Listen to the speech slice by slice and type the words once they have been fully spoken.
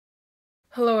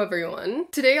Hello everyone.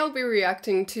 Today I'll be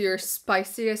reacting to your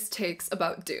spiciest takes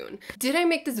about Dune. Did I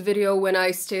make this video when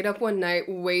I stayed up one night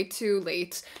way too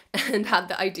late and had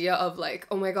the idea of like,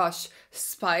 oh my gosh,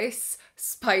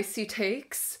 spicy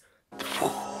takes?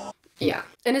 Yeah.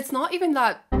 And it's not even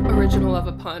that original of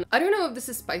a pun. I don't know if this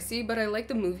is spicy, but I like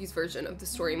the movie's version of the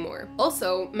story more.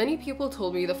 Also, many people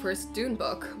told me the first Dune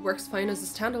book works fine as a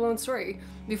standalone story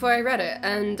before I read it,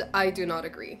 and I do not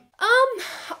agree.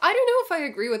 I don't know if I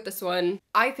agree with this one.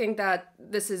 I think that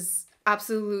this is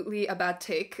absolutely a bad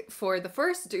take for the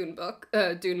first Dune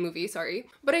movie, sorry.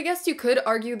 But I guess you could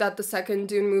argue that the second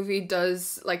Dune movie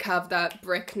does like have that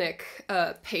breakneck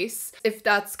pace. If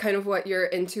that's kind of what you're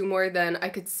into more, then I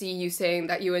could see you saying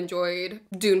that you enjoyed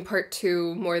Dune Part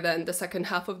 2 more than the second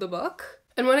half of the book.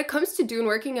 And when it comes to Dune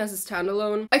working as a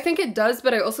standalone, I think it does,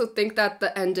 but I also think that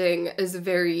the ending is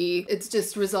it's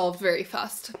just resolved very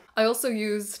fast. I also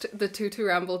used the Tutu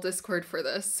Ramble Discord for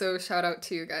this, so shout out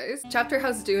to you guys.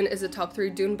 Chapterhouse Dune is a top 3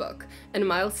 Dune book, and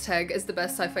Miles Tegg is the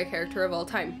best sci-fi character of all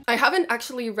time. I haven't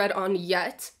actually read on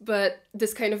yet, but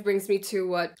this kind of brings me to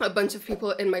what a bunch of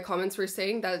people in my comments were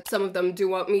saying, that some of them do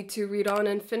want me to read on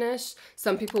and finish.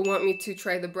 Some people want me to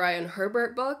try the Brian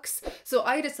Herbert books. So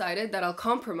I decided that I'll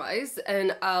compromise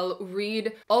and I'll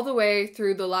read all the way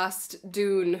through the last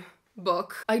Dune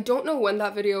book. I don't know when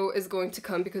that video is going to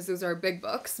come because those are big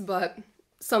books, but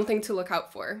something to look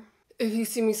out for. If you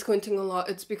see me squinting a lot,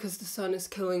 it's because the sun is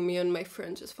killing me and my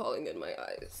fringe is falling in my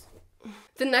eyes.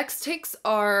 The next takes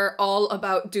are all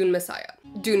about Dune Messiah.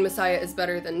 Dune Messiah is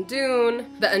better than Dune.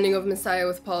 The ending of Messiah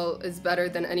with Paul is better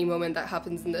than any moment that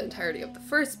happens in the entirety of the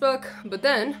first book. But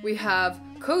then we have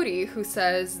Cody, who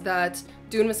says that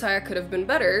Dune Messiah could have been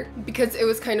better because it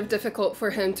was kind of difficult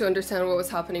for him to understand what was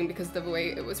happening because of the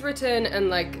way it was written, and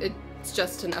like it's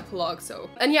just an epilogue. So,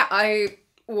 and yeah, I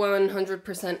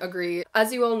 100% agree.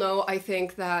 As you all know, I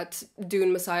think that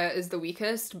Dune Messiah is the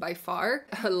weakest by far.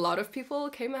 A lot of people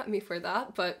came at me for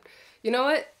that, but you know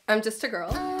what? I'm just a girl.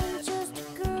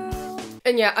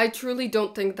 And yeah, I truly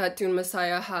don't think that Dune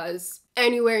Messiah has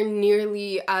anywhere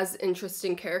nearly as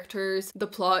interesting characters. The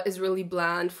plot is really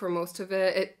bland for most of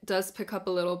it. It does pick up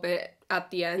a little bit at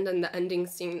the end, and the ending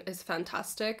scene is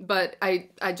fantastic, but I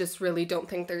just really don't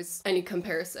think there's any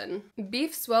comparison.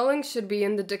 Beef swelling should be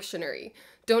in the dictionary.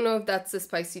 Don't know if that's a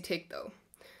spicy take though.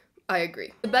 I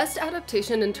agree. The best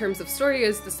adaptation in terms of story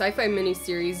is the sci-fi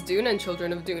miniseries Dune and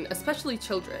Children of Dune, especially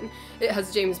Children. It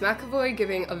has James McAvoy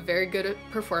giving a very good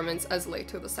performance as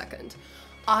Leto II.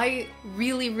 I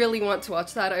really want to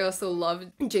watch that. I also love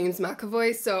James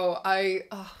McAvoy, so I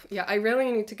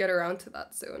really need to get around to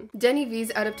that soon. Denis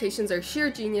V's adaptations are sheer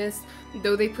genius,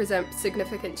 though they present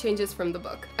significant changes from the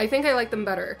book. I think I like them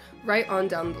better, right on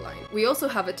down the line. We also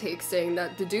have a take saying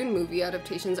that the Dune movie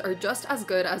adaptations are just as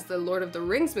good as the Lord of the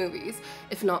Rings movies,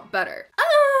 if not better.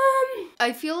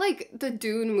 I feel like the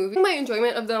Dune movie, my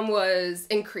enjoyment of them was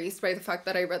increased by the fact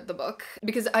that I read the book,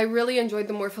 because I really enjoyed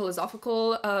the more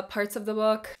philosophical parts of the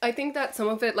book. I think that some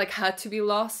of it like had to be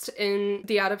lost in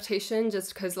the adaptation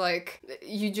just because like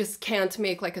you just can't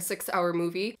make like a 6-hour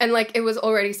movie, and like it was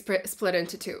already split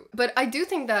into 2. But I do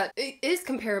think that it is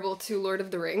comparable to Lord of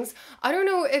the Rings. I don't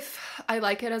know if I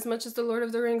like it as much as the Lord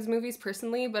of the Rings movies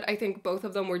personally, but I think both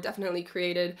of them were definitely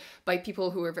created by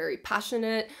people who were very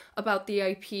passionate about the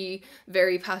IP,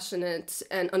 very passionate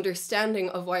and understanding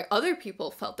of why other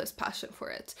people felt this passion for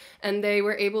it, and they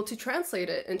were able to translate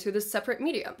it into this separate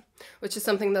medium, which is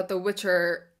something that the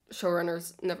Witcher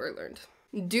showrunners never learned.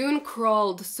 Dune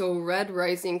crawled so Red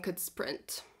Rising could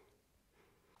sprint.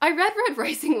 I read Red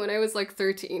Rising when I was like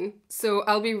 13, so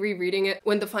I'll be rereading it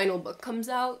when the final book comes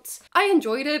out. I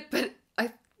enjoyed it, but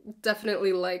I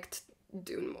definitely liked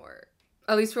Dune more.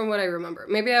 At least from what I remember.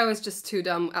 Maybe I was just too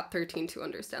dumb at 13 to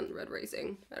understand Red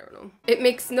Rising. I don't know. It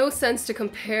makes no sense to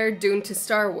compare Dune to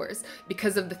Star Wars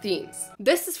because of the themes.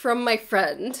 This is from my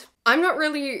friend. I'm not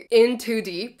really in too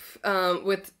deep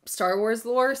with Star Wars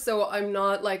lore, so I'm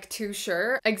not like too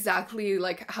sure exactly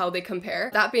like how they compare.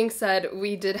 That being said,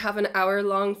 we did have an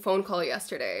hour-long phone call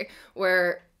yesterday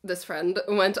where this friend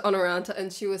went on a rant,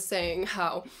 and she was saying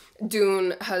how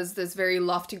Dune has this very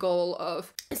lofty goal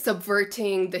of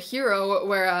subverting the hero,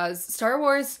 whereas Star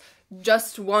Wars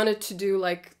just wanted to do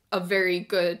like a very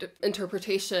good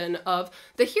interpretation of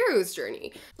the hero's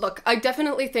journey. Look, I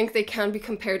definitely think they can be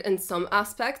compared in some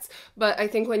aspects, but I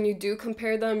think when you do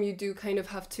compare them, you do kind of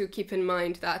have to keep in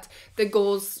mind that the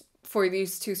goals for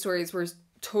these two stories were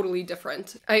totally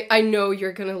different. I know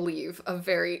you're gonna leave a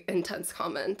very intense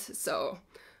comment, so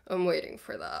I'm waiting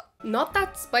for that. Not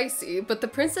that spicy, but the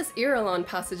Princess Irulan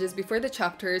passages before the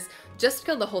chapters just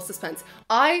killed the whole suspense.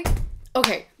 I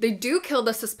Okay, they do kill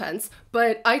the suspense,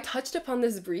 but I touched upon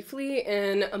this briefly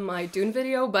in my Dune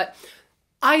video, but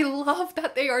I love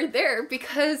that they are there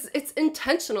because it's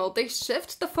intentional. They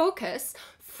shift the focus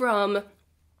from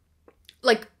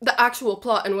like the actual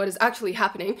plot and what is actually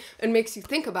happening and makes you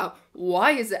think about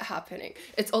why is it happening.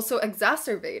 It's also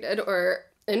exacerbated or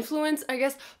influenced, I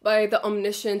guess, by the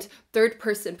omniscient third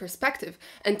person perspective,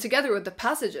 and together with the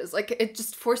passages, like it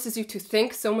just forces you to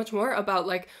think so much more about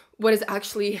like what is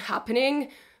actually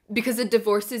happening, because it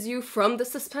divorces you from the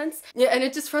suspense. Yeah, and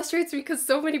it just frustrates me because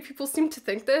so many people seem to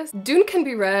think this. Dune can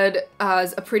be read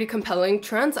as a pretty compelling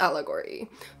trans allegory.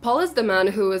 Paul is the man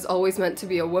who is always meant to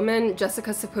be a woman.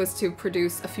 Jessica's supposed to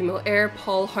produce a female heir.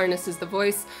 Paul harnesses the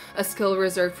voice, a skill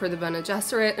reserved for the Bene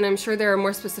Gesserit, and I'm sure there are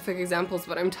more specific examples,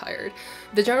 but I'm tired.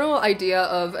 The general idea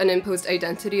of an imposed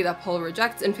identity that Paul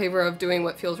rejects in favor of doing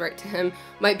what feels right to him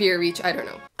might be a reach, I don't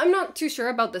know. I'm not too sure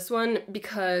about this one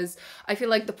because I feel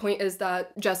like the point is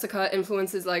that Jessica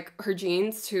influences like her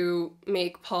genes to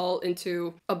make Paul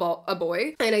into a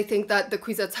boy. And I think that the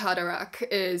Kwisatz Haderach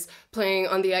is playing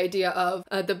on the idea of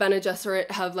the Bene Gesserit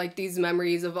have like these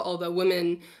memories of all the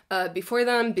women before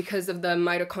them because of the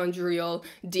mitochondrial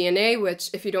DNA, which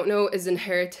if you don't know is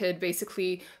inherited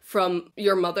basically from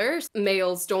your mother.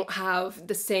 Males don't have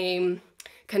the same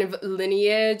kind of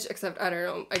lineage, except, I don't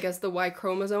know, I guess the Y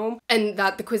chromosome, and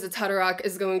that the Kwisatz Haderach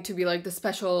is going to be like the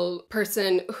special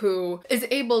person who is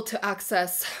able to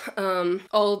access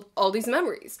all these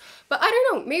memories. But I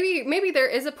don't know, maybe there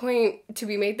is a point to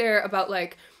be made there about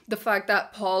like the fact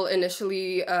that Paul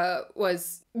initially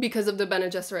was, because of the Bene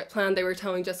Gesserit plan, they were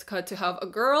telling Jessica to have a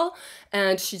girl,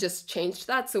 and she just changed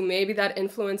that, so maybe that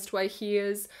influenced why he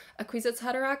is a Kwisatz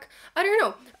Haderach. I don't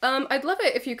know. I'd love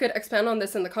it if you could expand on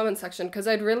this in the comment section, because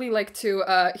I'd really like to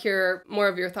hear more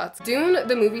of your thoughts. Dune,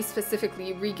 the movie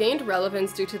specifically, regained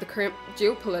relevance due to the current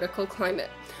geopolitical climate.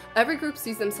 Every group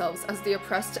sees themselves as the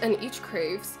oppressed and each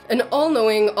craves an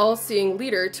all-knowing, all-seeing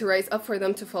leader to rise up for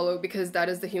them to follow, because that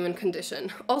is the human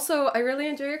condition. Also, I really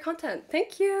enjoy your content.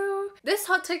 Thank you! This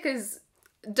hot take is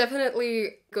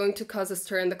definitely going to cause a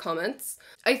stir in the comments.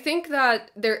 I think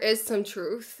that there is some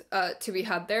truth to be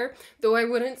had there, though I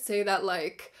wouldn't say that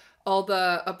like all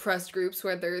the oppressed groups,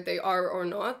 whether they are or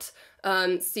not,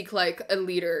 seek like a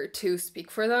leader to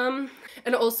speak for them.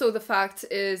 And also the fact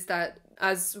is that,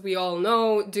 as we all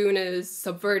know, Dune is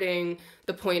subverting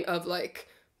the point of like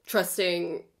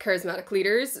trusting charismatic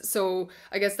leaders, so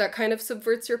I guess that kind of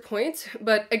subverts your point.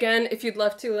 But again, if you'd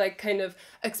love to like kind of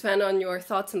expand on your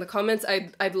thoughts in the comments,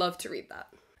 I'd love to read that.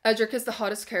 Edric is the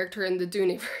hottest character in the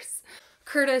Duneverse.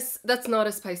 Curtis, that's not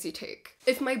a spicy take.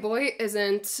 If my boy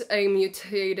isn't a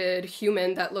mutated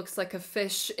human that looks like a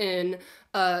fish in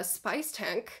a spice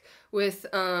tank with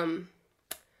a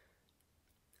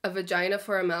vagina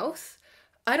for a mouth,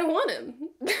 I don't want him.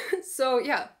 So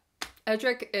yeah,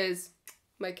 Edric is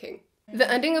my king. The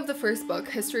ending of the first book,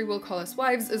 History Will Call Us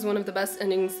Wives, is one of the best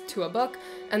endings to a book,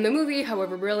 and the movie,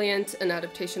 however brilliant an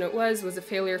adaptation it was a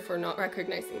failure for not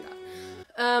recognizing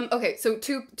that. Okay, so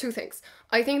two things.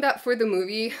 I think that for the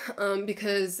movie,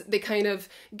 because they kind of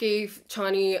gave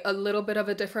Chani a little bit of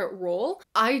a different role,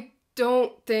 I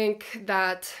don't think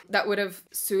that that would have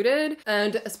suited,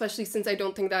 and especially since I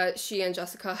don't think that she and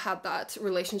Jessica had that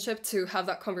relationship to have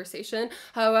that conversation.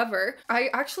 However, I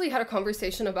actually had a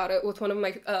conversation about it with one of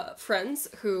my friends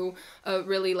who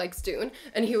really likes Dune,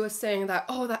 and he was saying that,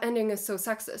 oh, that ending is so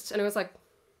sexist, and I was like,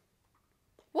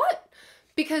 what?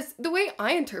 Because the way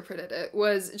I interpreted it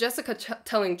was Jessica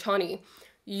telling Chani,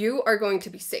 you are going to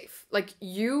be safe. Like,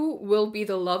 you will be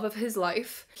the love of his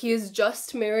life. He is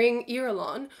just marrying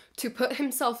Irulan to put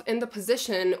himself in the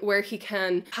position where he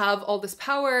can have all this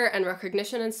power and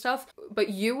recognition and stuff, but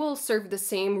you will serve the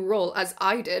same role as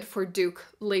I did for Duke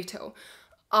Leto.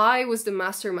 I was the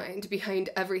mastermind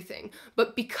behind everything,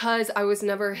 but because I was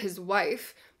never his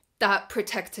wife, that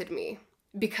protected me.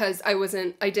 Because I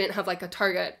didn't have like a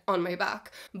target on my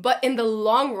back. But in the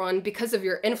long run, because of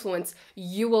your influence,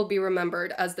 you will be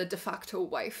remembered as the de facto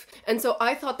wife. And so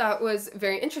I thought that was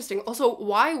very interesting. Also,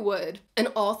 why would an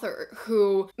author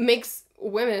who makes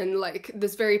women like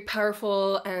this very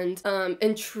powerful and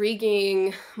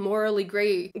intriguing, morally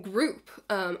gray group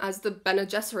as the Bene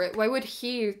Gesserit, why would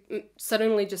he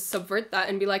suddenly just subvert that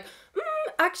and be like,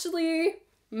 actually,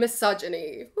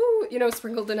 misogyny, woo, you know,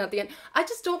 sprinkled in at the end? I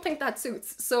just don't think that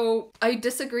suits. So I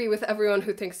disagree with everyone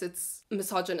who thinks it's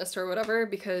misogynist or whatever,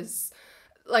 because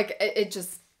like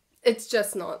it's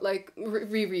just not, like,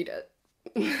 reread it.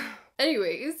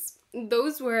 Anyways,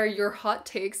 those were your hot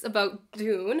takes about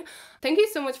Dune. Thank you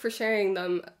so much for sharing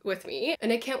them with me,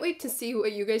 and I can't wait to see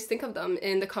what you guys think of them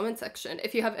in the comment section.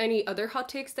 If you have any other hot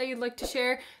takes that you'd like to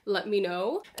share, let me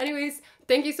know. Anyways,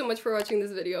 thank you so much for watching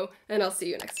this video, and I'll see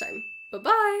you next time.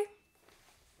 Bye-bye!